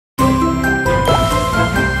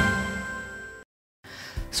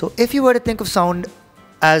So if you were to think of sound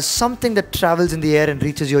as something that travels in the air and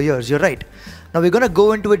reaches your ears, you're right. Now we're going to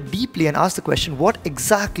go into it deeply and ask the question, what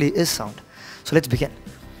exactly is sound? So let's begin.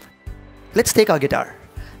 Let's take our guitar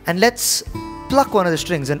and let's pluck one of the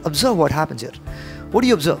strings and observe what happens here. What do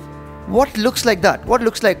you observe? What looks like that? What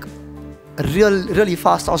looks like a really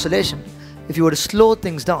fast oscillation? If you were to slow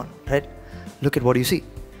things down, right? Look at what you see.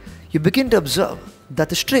 You begin to observe that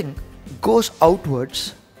the string goes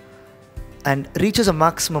outwards and reaches a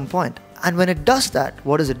maximum point. And when it does that,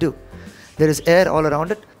 what does it do? There is air all around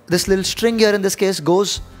it. This little string here in this case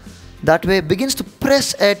goes that way, begins to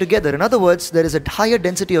press air together. In other words, there is a higher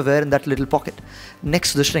density of air in that little pocket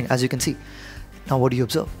next to the string, as you can see. Now what do you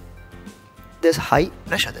observe? There's high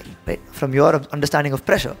pressure there, right? From your understanding of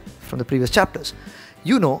pressure from the previous chapters,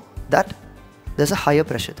 you know that there's a higher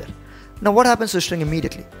pressure there. Now what happens to the string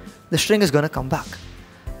immediately? The string is going to come back,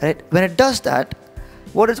 right? When it does that,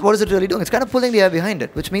 what is it really doing? It's kind of pulling the air behind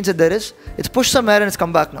it, which means that it's pushed some air and it's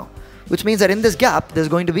come back now, which means that in this gap, there's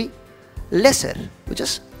going to be less air, which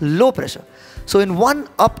is low pressure. So in one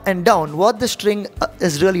up and down, what the string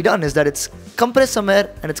has really done is that it's compressed some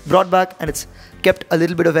air and it's brought back and it's kept a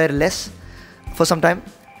little bit of air less for some time.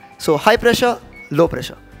 So high pressure, low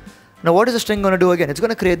pressure. Now what is the string going to do again? It's going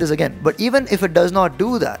to create this again. But even if it does not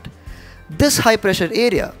do that, this high pressure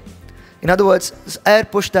area, in other words, air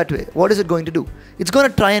pushed that way, what is it going to do? It's going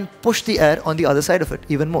to try and push the air on the other side of it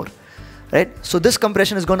even more, right? So this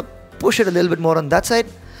compression is going to push it a little bit more on that side,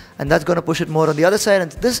 and that's going to push it more on the other side.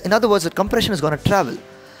 And this, in other words, the compression is going to travel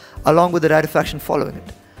along with the rarefaction following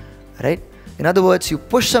it, right? In other words, you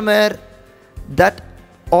push some air, that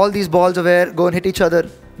all these balls of air go and hit each other,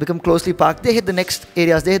 become closely packed, they hit the next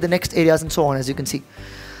areas, and so on, as you can see.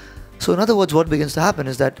 So in other words, what begins to happen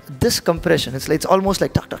is that this compression, it's almost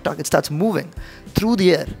like tuck, tuck, tuck, it starts moving through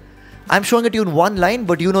the air. I'm showing it to you in one line,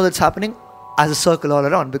 but you know that's happening as a circle all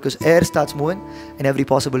around because air starts moving in every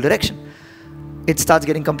possible direction. It starts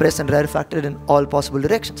getting compressed and rarefacted in all possible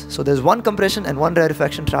directions. So there's one compression and one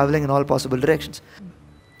rarefaction traveling in all possible directions.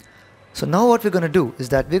 So now what we're going to do is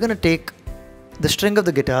that we're going to take the string of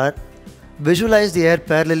the guitar, visualize the air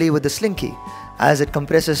parallelly with the slinky as it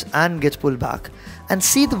compresses and gets pulled back, and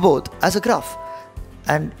see the both as a graph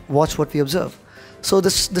and watch what we observe. So the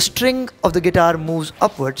string of the guitar moves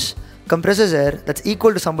upwards, compresses air, that's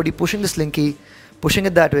equal to somebody pushing the slinky, pushing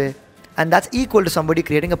it that way, and that's equal to somebody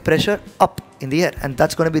creating a pressure up in the air, and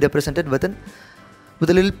that's going to be represented with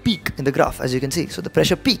a little peak in the graph, as you can see. So the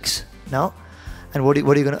pressure peaks now, and what are you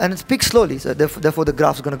going to, and it peaks slowly, so therefore the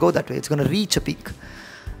graph is going to go that way, it's going to reach a peak.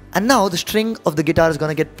 And now the string of the guitar is going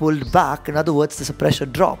to get pulled back, in other words, there's a pressure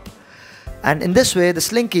drop. And in this way, the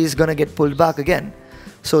slinky is going to get pulled back again.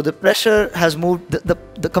 So the pressure has moved,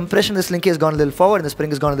 the compression of the slinky has gone a little forward and the spring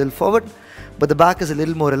has gone a little forward, but the back is a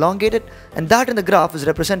little more elongated, and that in the graph is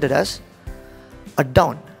represented as a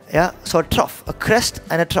down, yeah? So a trough, a crest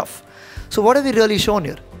and a trough. So what have we really shown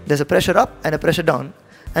here? There's a pressure up and a pressure down,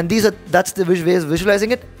 and that's the way of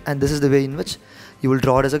visualizing it, and this is the way in which you will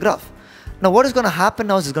draw it as a graph. Now what is going to happen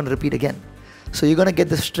now is it's going to repeat again. So you're going to get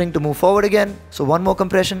the string to move forward again, so one more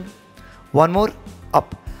compression, one more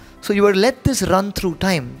up. So you will let this run through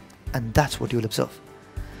time, and that's what you will observe,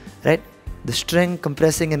 right? The string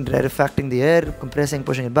compressing and rarefacting the air, compressing,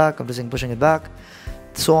 pushing it back, compressing, pushing it back,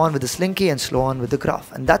 so on with the slinky and so on with the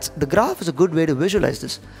graph. And the graph is a good way to visualize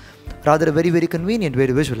this, rather a very, very convenient way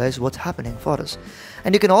to visualize what's happening for us.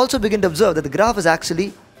 And you can also begin to observe that the graph is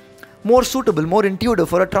actually more suitable, more intuitive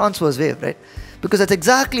for a transverse wave, right? Because that's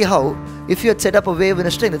exactly how, if you had set up a wave in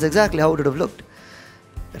a string, that's exactly how it would have looked.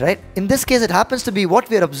 Right? In this case, it happens to be what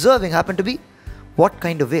we are observing happen to be what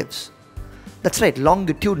kind of waves? That's right,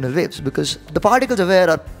 longitudinal waves, because the particles of air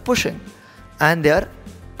are pushing and they are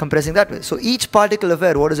compressing that way. So each particle of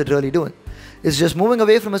air, what is it really doing? It's just moving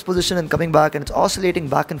away from its position and coming back, and it's oscillating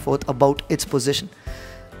back and forth about its position.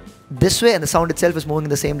 This way, and the sound itself is moving in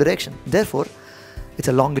the same direction. Therefore, it's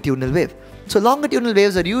a longitudinal wave. So longitudinal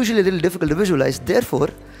waves are usually a little difficult to visualize. Therefore,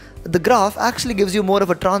 the graph actually gives you more of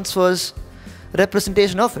a transverse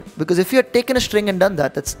representation of it, because if you had taken a string and done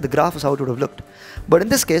that, the graph is how it would have looked. But in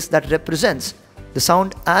this case, that represents the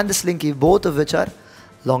sound and the slinky, both of which are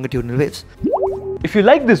longitudinal waves. If you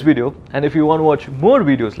like this video and if you want to watch more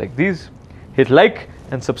videos like these, hit like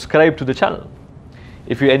and subscribe to the channel.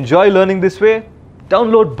 If you enjoy learning this way,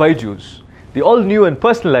 download BYJU'S, the all new and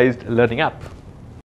personalized learning app.